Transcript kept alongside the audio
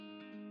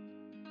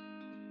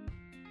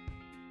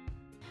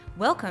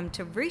Welcome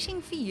to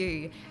Rooting for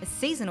You, a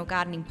seasonal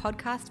gardening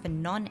podcast for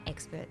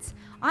non-experts.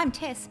 I'm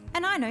Tess,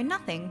 and I know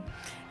nothing.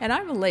 And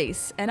I'm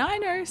Elise, and I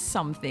know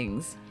some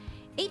things.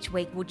 Each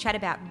week we'll chat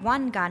about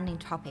one gardening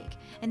topic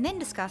and then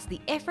discuss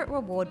the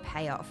effort-reward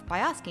payoff by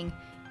asking,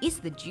 is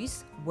the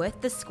juice worth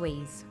the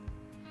squeeze?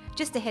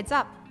 Just a heads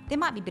up, there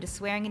might be a bit of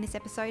swearing in this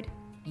episode.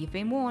 You've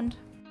been warned.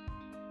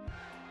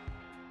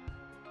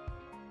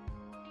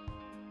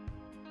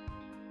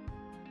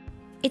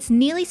 It's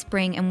nearly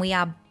spring and we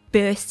are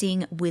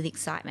bursting with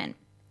excitement.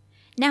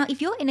 Now, if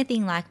you're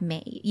anything like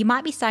me, you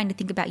might be starting to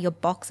think about your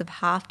box of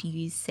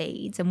half-used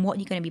seeds and what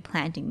you're going to be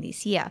planting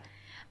this year.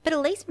 But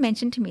Elise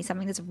mentioned to me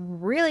something that's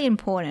really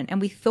important,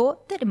 and we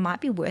thought that it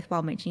might be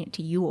worthwhile mentioning it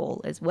to you all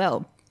as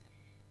well.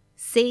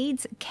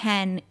 Seeds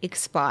can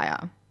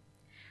expire.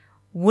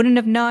 Wouldn't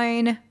have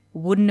known,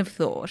 wouldn't have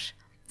thought.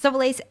 So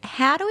Elise,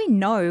 how do we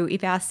know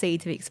if our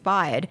seeds have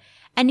expired?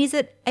 And is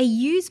it a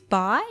use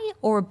by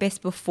or a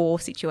best before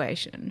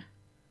situation?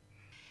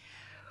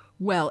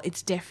 Well,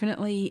 it's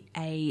definitely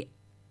a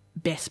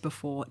best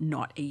before,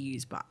 not a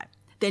use by.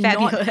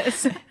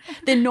 Fabulous.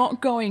 They're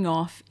not going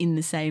off in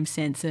the same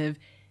sense of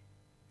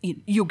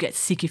you'll get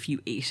sick if you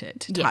eat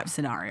it type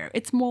scenario.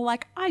 It's more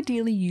like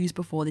ideally use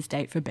before this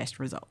date for best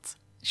results.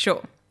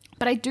 Sure.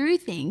 But I do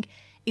think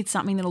it's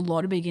something that a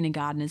lot of beginner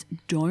gardeners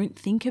don't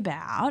think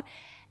about,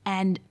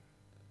 and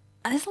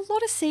there's a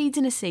lot of seeds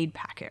in a seed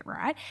packet,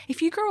 right?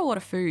 If you grow a lot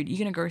of food, you're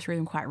going to go through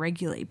them quite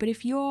regularly. But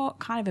if you're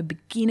kind of a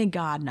beginner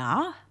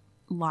gardener,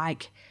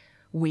 like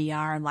we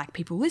are and like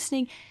people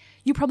listening,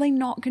 you're probably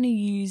not going to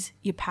use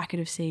your packet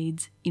of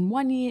seeds in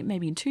 1 year,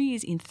 maybe in 2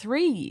 years, in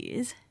 3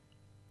 years.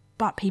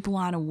 But people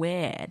aren't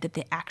aware that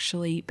they're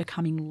actually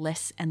becoming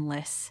less and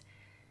less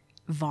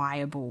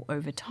viable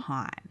over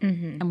time.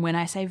 Mm-hmm. And when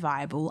I say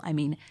viable, I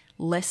mean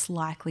less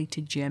likely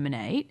to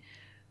germinate,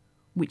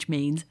 which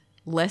means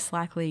less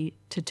likely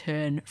to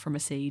turn from a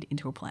seed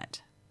into a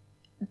plant.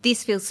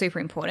 This feels super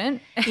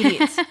important.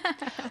 It is.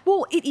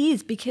 Well, it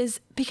is because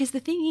the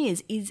thing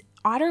is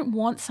I don't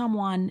want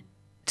someone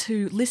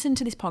to listen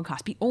to this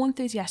podcast, be all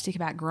enthusiastic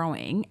about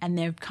growing, and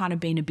they've kind of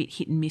been a bit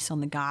hit and miss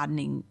on the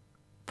gardening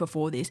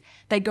before this.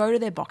 They go to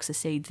their box of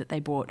seeds that they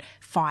bought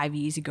 5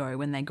 years ago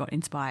when they got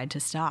inspired to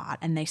start,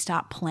 and they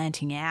start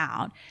planting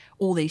out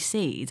all these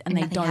seeds and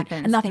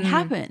nothing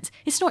happens.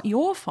 It's not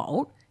your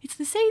fault. It's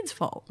the seed's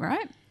fault,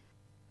 right?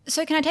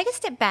 So can I take a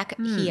step back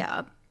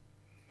here?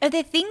 Are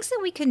there things that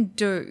we can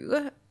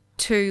do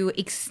to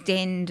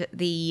extend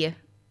the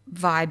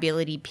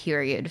viability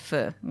period,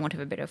 for want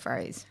of a better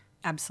phrase?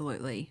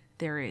 Absolutely,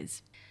 there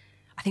is.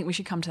 I think we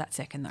should come to that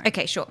second, though.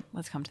 Okay, sure.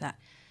 Let's come to that.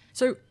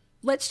 So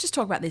let's just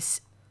talk about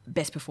this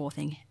best before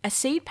thing. A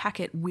seed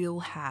packet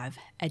will have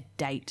a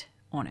date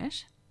on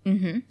it.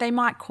 Mm-hmm. They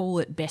might call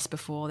it best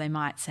before. They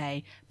might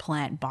say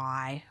plant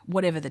by,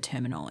 whatever the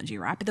terminology,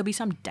 right? But there'll be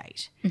some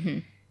date.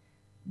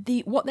 Mm-hmm.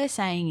 What they're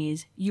saying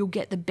is you'll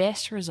get the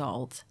best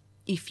results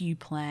if you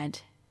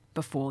plant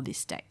before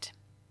this date.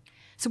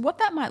 So what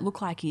that might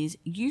look like is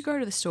you go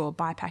to the store,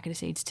 buy a packet of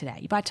seeds today.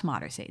 You buy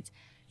tomato seeds.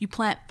 You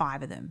plant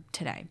 5 of them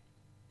today.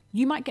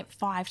 You might get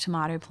 5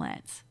 tomato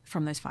plants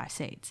from those 5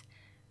 seeds.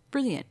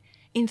 Brilliant.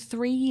 In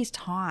 3 years'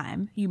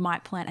 time, you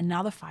might plant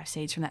another 5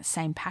 seeds from that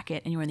same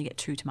packet and you only get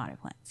 2 tomato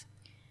plants.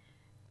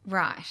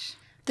 Right.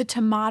 The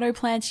tomato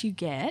plants you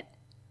get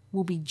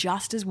will be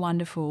just as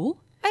wonderful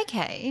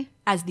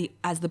as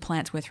the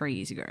plants were 3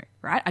 years ago,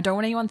 right? I don't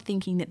want anyone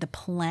thinking that the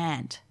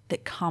plant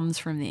that comes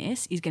from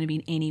this is going to be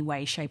in any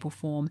way, shape or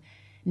form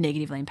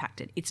negatively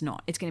impacted. It's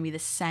not. It's going to be the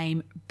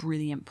same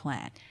brilliant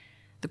plant.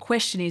 The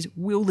question is,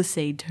 will the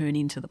seed turn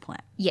into the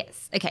plant?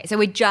 Yes. Okay. So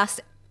it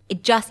just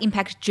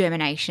impacts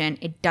germination.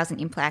 It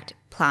doesn't impact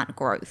plant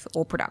growth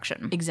or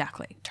production.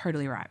 Exactly.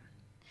 Totally right.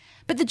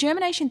 But the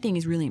germination thing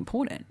is really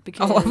important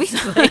because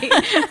obviously.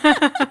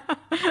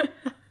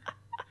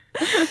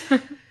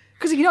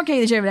 Because if you're not getting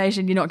the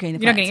germination, you're not getting the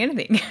plants. You're not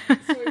getting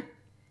anything.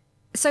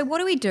 So what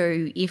do we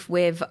do if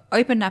we've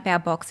opened up our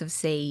box of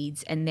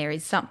seeds and there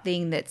is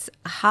something that's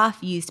a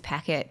half-used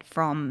packet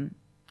from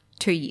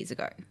 2 years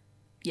ago?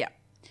 Yeah.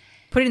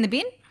 Put it in the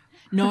bin?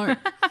 No.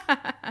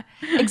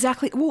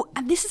 Exactly. Well,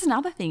 and this is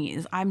another thing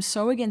is I'm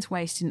so against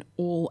waste in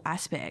all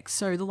aspects.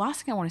 So the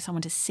last thing I want is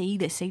someone to see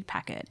their seed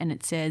packet and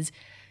it says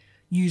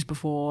use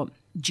before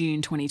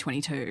June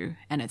 2022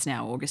 and it's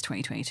now August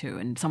 2022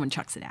 and someone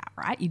chucks it out,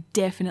 right? You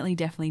definitely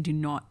do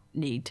not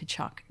need to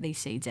chuck these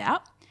seeds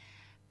out.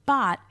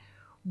 But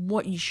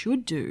what you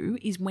should do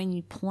is when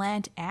you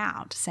plant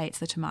out, say it's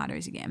the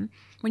tomatoes again,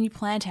 when you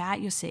plant out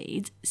your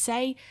seeds,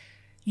 say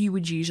you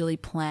would usually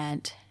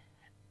plant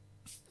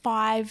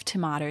 5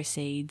 tomato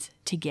seeds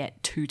to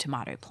get 2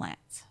 tomato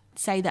plants.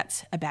 Say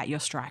that's about your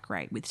strike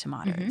rate with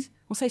tomatoes. Mm-hmm.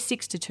 We'll say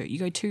 6 to 2. You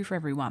go 2 for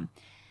every one.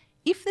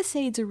 If the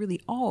seeds are really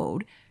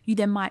old, you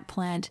then might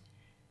plant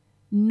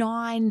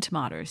 9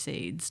 tomato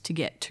seeds to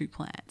get 2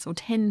 plants or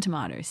 10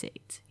 tomato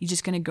seeds. You're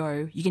going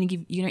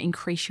to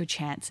increase your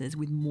chances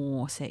with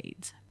more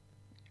seeds.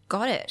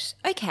 Got it.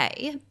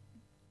 Okay.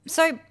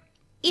 So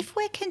if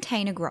we're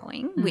container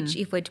growing, which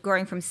if we're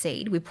growing from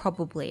seed, we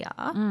probably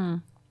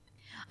are,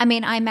 I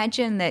mean, I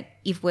imagine that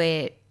if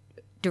we're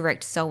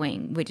direct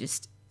sowing, we're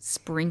just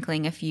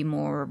sprinkling a few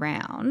more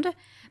around.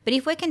 But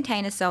if we're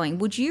container sowing,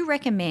 would you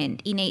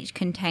recommend in each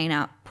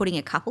container putting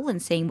a couple and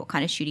seeing what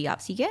kind of shooty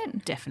ups you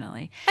get?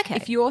 Definitely. Okay.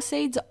 If your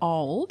seeds are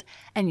old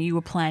and you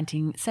were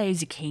planting, say, a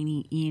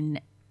zucchini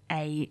in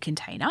a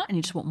container and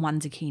you just want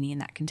one zucchini in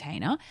that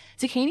container,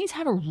 zucchinis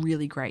have a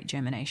really great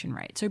germination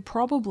rate. So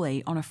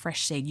probably on a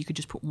fresh seed, you could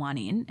just put one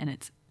in and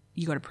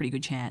you got a pretty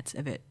good chance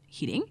of it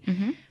hitting.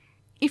 Mm-hmm.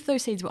 If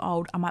those seeds were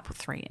old, I might put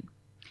 3 in.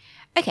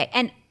 Okay,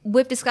 and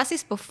we've discussed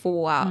this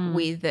before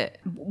with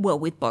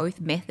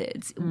both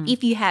methods.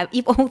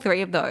 If all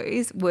 3 of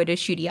those were to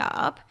shooty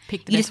up,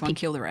 Pick the you best just one,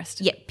 kill the rest.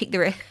 Yeah, pick the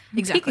rest.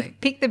 Exactly.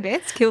 Pick the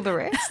best, kill the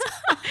rest.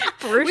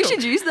 We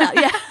should use that,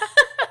 yeah.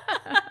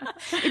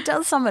 It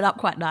does sum it up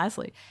quite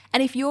nicely.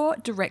 And if you're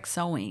direct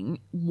sowing,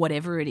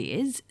 whatever it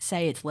is,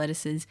 say it's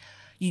lettuces,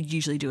 you'd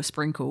usually do a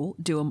sprinkle,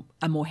 do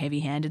a more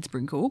heavy-handed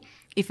sprinkle.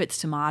 If it's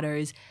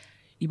tomatoes,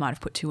 you might have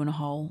put 2 in a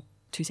hole,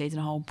 2 seeds in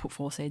a hole, put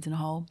 4 seeds in a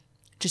hole.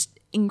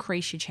 Just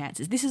increase your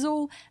chances. This is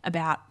all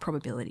about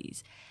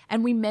probabilities.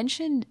 And we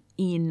mentioned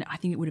I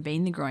think it would have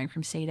been the Growing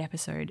from Seed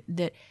episode,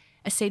 that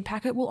a seed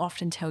packet will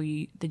often tell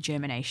you the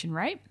germination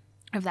rate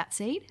of that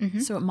seed.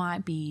 Mm-hmm. So it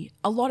might be,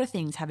 a lot of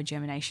things have a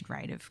germination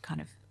rate of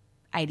kind of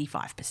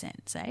 85%,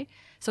 say.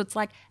 So it's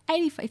like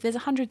if there's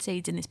 100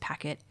 seeds in this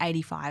packet,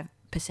 85%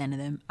 of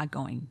them are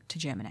going to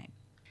germinate.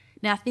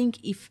 Now, I think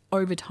if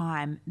over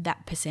time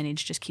that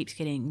percentage just keeps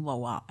getting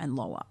lower and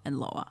lower and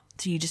lower,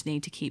 so you just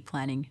need to keep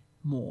planting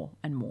more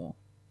and more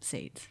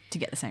seeds to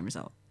get the same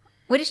result.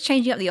 We're just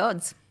changing up the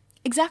odds.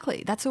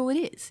 Exactly. That's all it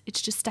is.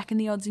 It's just stacking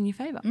the odds in your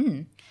favour.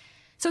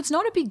 So it's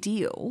not a big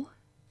deal.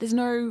 There's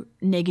no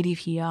negative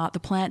here. The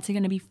plants are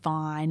going to be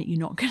fine. You're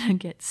not going to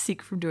get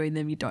sick from doing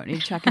them. You don't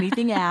need to chuck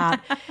anything out.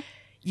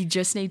 You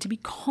just need to be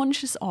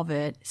conscious of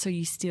it so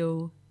you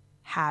still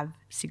have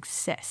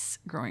success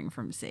growing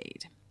from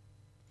seed.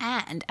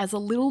 And as a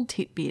little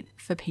tidbit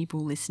for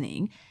people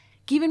listening,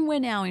 given we're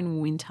now in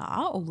winter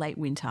or late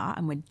winter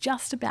and we're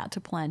just about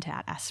to plant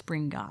out our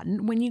spring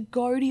garden, when you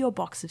go to your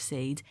box of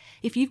seeds,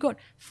 if you've got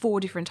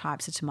 4 different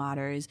types of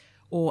tomatoes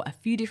or a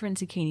few different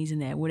zucchinis in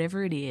there,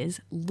 whatever it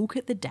is, look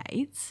at the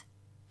dates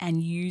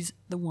and use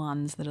the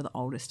ones that are the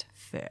oldest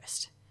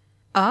first.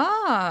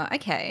 Oh,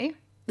 okay.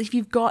 If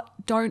you've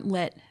got, don't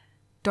let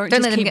them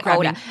keep get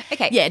grabbing. older.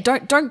 Okay. Yeah,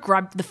 don't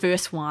grab the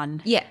first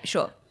one. Yeah,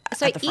 sure.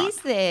 So at the front. is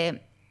there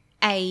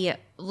a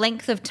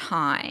length of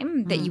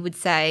time that you would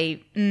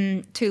say,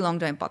 too long,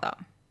 don't bother?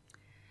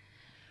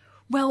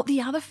 Well, the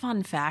other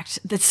fun fact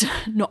that's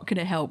not going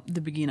to help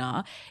the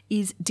beginner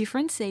is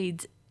different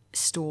seeds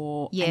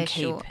store and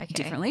keep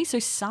differently. So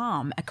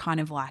some are kind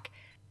of like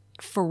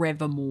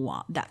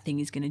forevermore that thing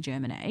is going to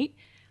germinate.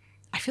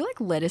 I feel like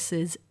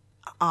lettuces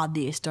are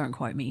this, don't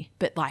quote me,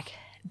 but like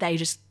they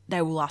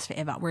will last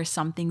forever, whereas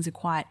some things are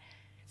quite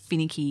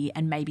finicky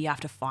and maybe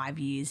after 5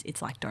 years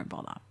it's like don't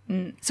bother.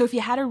 So if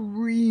you had a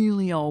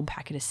really old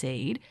packet of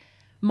seed,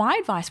 my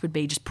advice would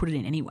be just put it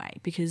in anyway,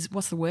 because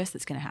what's the worst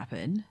that's going to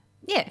happen?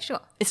 Yeah, sure.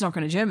 It's not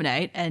going to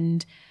germinate,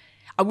 and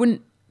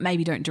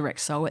maybe don't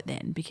direct sow it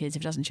then, because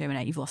if it doesn't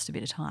germinate you've lost a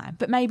bit of time.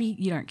 But maybe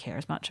you don't care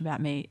as much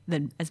about me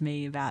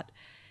about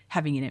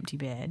having an empty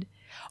bed.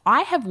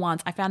 I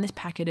found this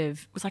packet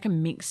it was like a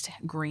mixed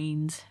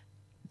greens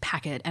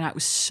packet, and it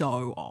was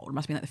so old. It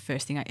must have been like the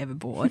first thing I ever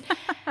bought.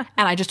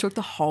 And I just took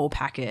the whole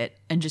packet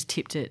and just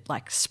tipped it,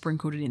 like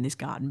sprinkled it in this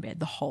garden bed,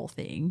 the whole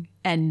thing,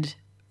 and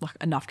like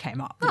enough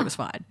came up that it was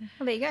fine.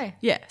 Well, there you go.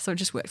 Yeah, so it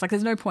just works. Like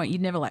there's no point,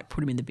 you'd never like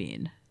put them in the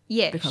bin.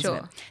 Yeah, because sure.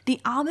 of it. The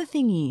other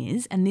thing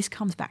is, and this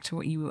comes back to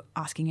what you were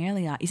asking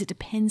earlier, is it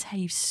depends how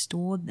you've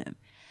stored them.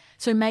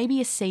 So maybe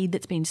a seed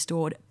that's been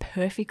stored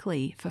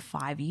perfectly for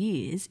 5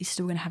 years is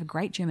still going to have a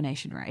great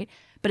germination rate,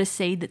 but a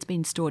seed that's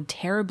been stored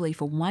terribly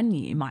for 1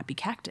 year might be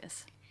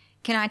cactus.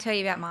 Can I tell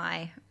you about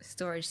my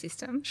storage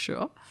system?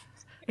 Sure.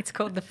 It's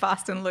called the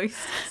fast and loose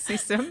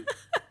system.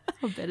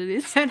 I bet it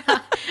is. And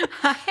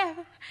I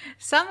have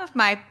some of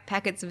my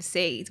packets of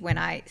seeds, when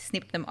I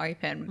snipped them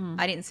open,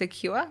 I didn't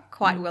secure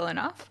quite well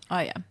enough. Oh,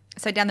 yeah.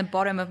 So down the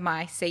bottom of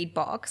my seed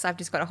box, I've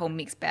just got a whole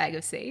mixed bag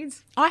of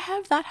seeds. I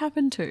have that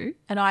happen too,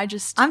 and I'm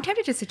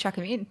tempted just to chuck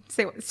them in,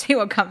 see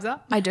what comes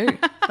up. I do.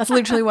 That's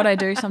literally what I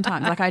do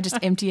sometimes. Like I just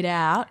empty it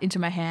out into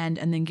my hand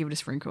and then give it a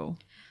sprinkle.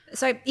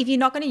 So if you're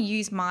not going to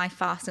use my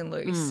fast and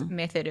loose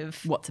method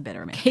of what's a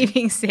better method?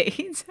 Keeping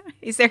seeds,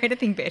 is there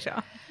anything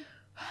better?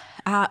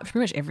 Pretty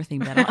much everything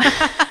better.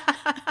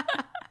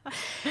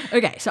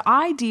 Okay, so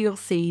ideal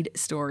seed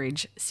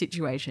storage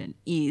situation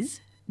is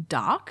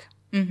dark,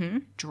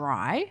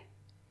 dry,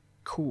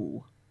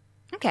 cool.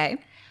 Okay.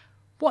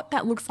 What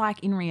that looks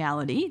like in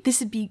reality,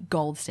 this would be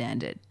gold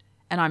standard.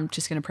 And I'm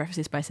just going to preface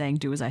this by saying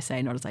do as I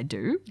say, not as I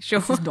do. Sure.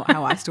 This is not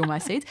how I store my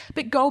seeds.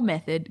 But gold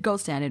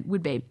standard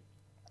would be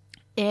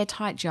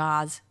airtight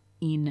jars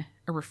in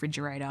a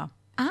refrigerator.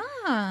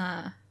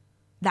 Ah.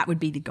 That would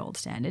be the gold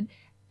standard.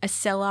 A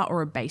cellar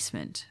or a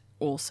basement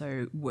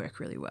also work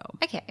really well.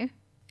 Okay.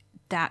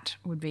 That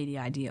would be the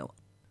ideal.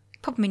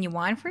 Pop them in your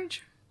wine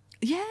fridge?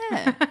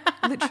 Yeah,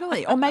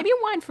 literally. Or maybe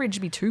a wine fridge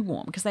would be too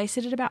warm because they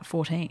sit at about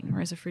 14,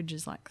 whereas a fridge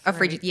is like 3. A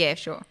fridge, yeah,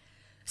 sure.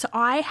 So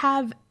I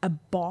have a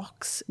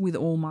box with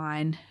all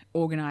mine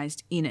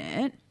organised in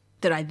it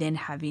that I then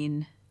have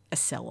in a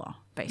cellar,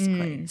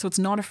 basically. So it's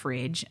not a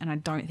fridge, and I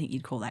don't think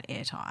you'd call that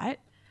airtight.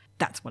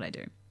 That's what I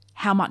do.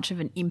 How much of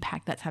an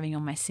impact that's having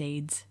on my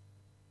seeds,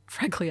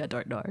 frankly, I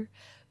don't know.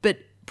 But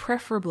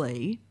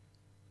preferably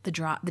the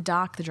dark,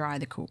 the dry,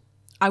 the cool.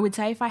 I would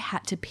say if I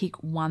had to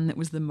pick one that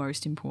was the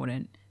most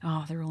important,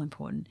 they're all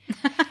important.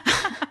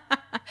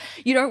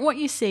 You don't want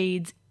your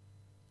seeds,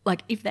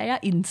 like if they are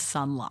in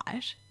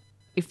sunlight,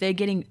 if they're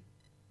getting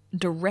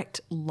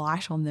direct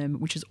light on them,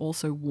 which is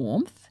also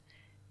warmth,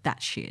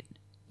 that's shit.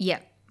 Yeah.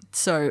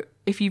 So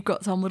if you've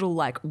got some little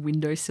like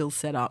windowsill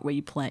set up where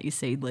you plant your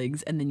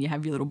seedlings and then you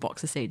have your little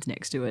box of seeds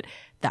next to it,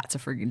 that's a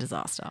friggin'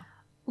 disaster.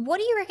 What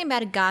do you reckon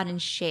about a garden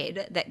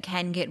shed that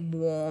can get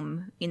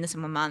warm in the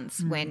summer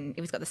months when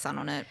if it's got the sun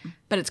on it?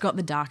 But it's got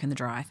the dark and the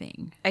dry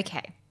thing.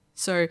 Okay.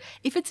 So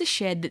if it's a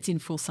shed that's in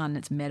full sun,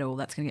 it's metal,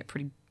 that's going to get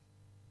pretty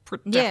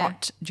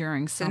hot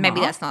during summer. So maybe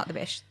that's not the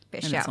best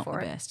Maybe shout it's not for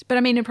the it. best. But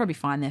I mean, it'll probably be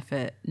fine there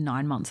for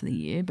 9 months of the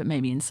year, but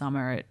maybe in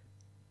summer it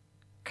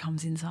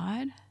comes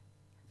inside.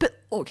 But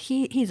look,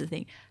 here's the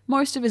thing.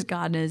 Most of us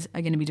gardeners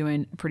are going to be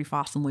doing a pretty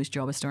fast and loose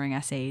job of storing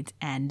our seeds,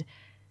 and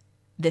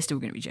they're still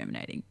going to be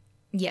germinating.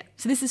 Yeah.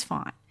 So this is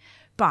fine.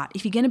 But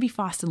if you're going to be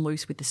fast and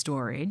loose with the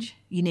storage,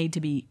 you need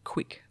to be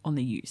quick on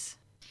the use.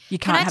 You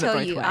can't have it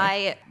both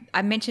ways.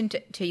 I mentioned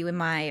to you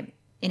in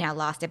our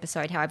last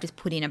episode how I've just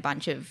put in a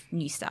bunch of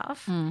new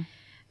stuff.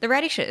 The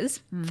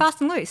radishes,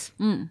 fast and loose.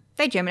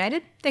 They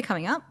germinated. They're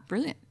coming up.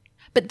 Brilliant.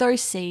 But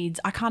those seeds,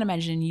 I can't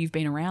imagine you've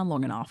been around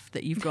long enough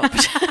that you've got...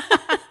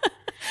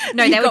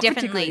 No, they were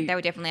definitely,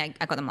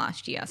 I got them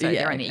last year, so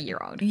they're only a year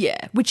old.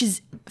 Yeah, which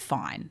is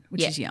fine,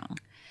 which is young.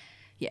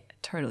 Yeah,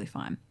 totally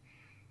fine.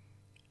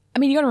 I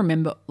mean, you got to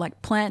remember,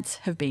 like, plants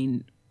have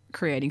been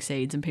creating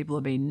seeds and people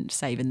have been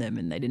saving them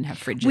and they didn't have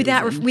fridges.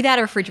 Without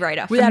a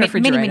refrigerator. Without a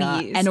refrigerator.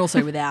 Many years. And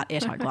also without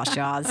airtight glass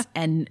jars.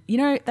 And, you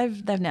know,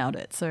 they've nailed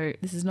it. So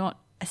this is not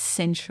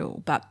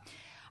essential, but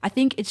I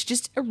think it's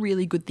just a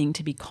really good thing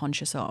to be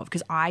conscious of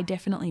because I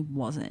definitely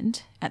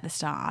wasn't at the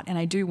start. And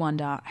I do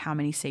wonder how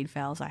many seed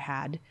fails I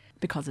had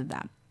because of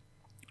that.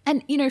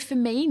 And, you know, for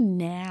me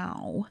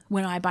now,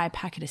 when I buy a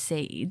packet of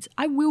seeds,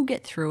 I will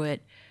get through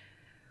it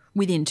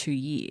within 2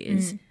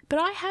 years. But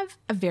I have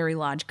a very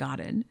large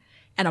garden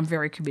and I'm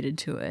very committed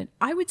to it.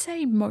 I would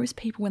say most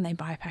people when they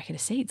buy a packet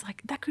of seeds,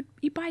 like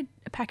you buy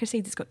a packet of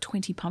seeds that's got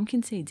 20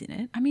 pumpkin seeds in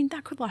it. I mean,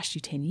 that could last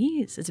you 10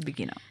 years as a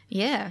beginner.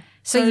 Yeah.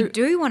 So you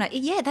do want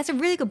to, that's a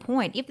really good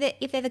point. If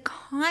they're the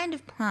kind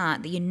of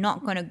plant that you're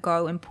not going to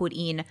go and put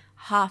in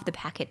half the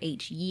packet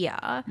each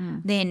year,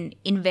 then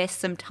invest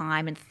some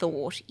time and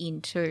thought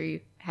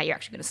into how you're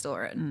actually going to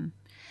store it.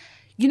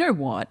 You know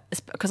what?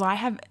 Because I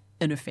have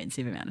an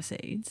offensive amount of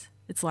seeds.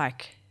 It's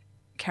like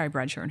Carrie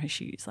Bradshaw and her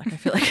shoes. Like I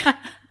feel like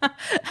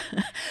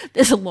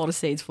there's a lot of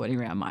seeds floating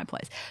around my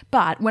place.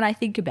 But when I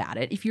think about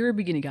it, if you're a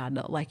beginner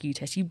gardener like you,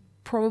 Tess, you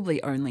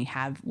probably only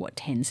have,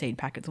 10 seed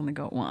packets on the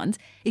go at once.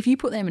 If you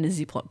put them in a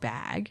Ziploc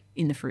bag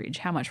in the fridge,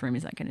 how much room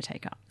is that going to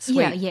take up?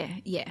 Sweet.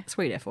 Yeah.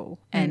 Sweet F all.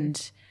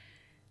 And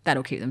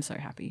that'll keep them so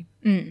happy.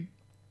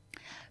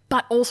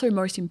 But also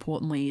most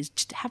importantly is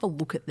just have a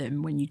look at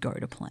them when you go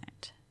to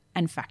plant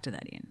and factor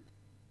that in.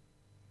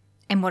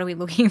 And what are we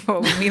looking for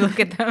when we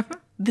look at them?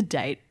 The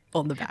date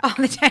on the back. Oh,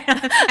 the date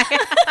on the back.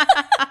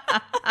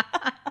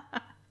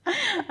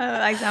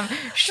 Like some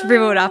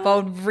shriveled up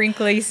old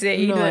wrinkly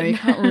seed. No, you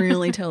can't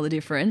really tell the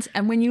difference.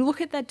 And when you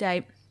look at that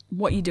date,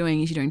 what you're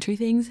doing is you're doing two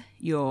things.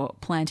 You're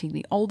planting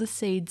the oldest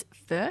seeds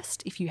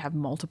first if you have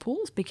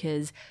multiples,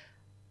 because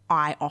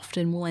I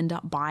often will end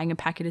up buying a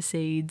packet of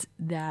seeds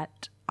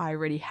that I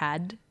already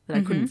had that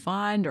I couldn't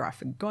find, or I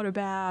forgot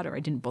about, or I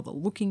didn't bother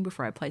looking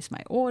before I placed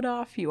my order.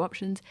 A few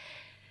options.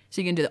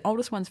 So you're going to do the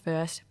oldest ones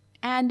first.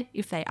 And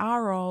if they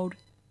are old,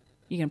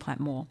 you're going to plant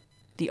more.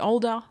 The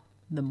older,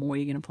 the more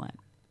you're going to plant.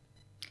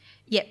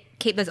 Yep.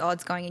 Keep those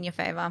odds going in your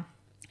favour.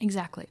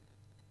 Exactly.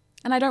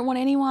 And I don't want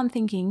anyone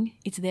thinking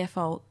it's their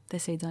fault their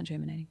seeds aren't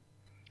germinating.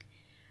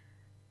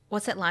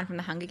 What's that line from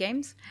the Hunger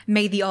Games?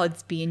 May the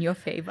odds be in your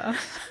favour.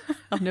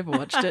 I've never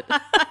watched it.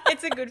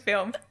 It's a good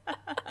film. I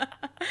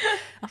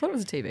thought it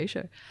was a TV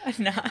show.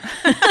 No.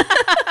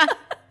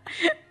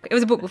 It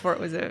was a book before it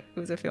was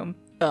a film.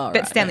 Oh,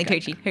 but Stanley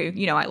Tucci, who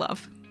I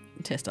love.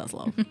 Tess does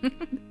love.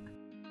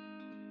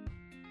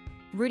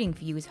 Rooting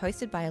For You is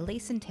hosted by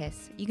Elise and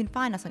Tess. You can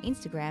find us on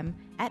Instagram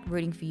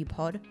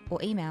 @rootingforyoupod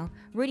or email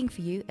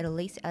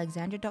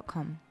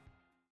rootingforyou@elisealexandra.com.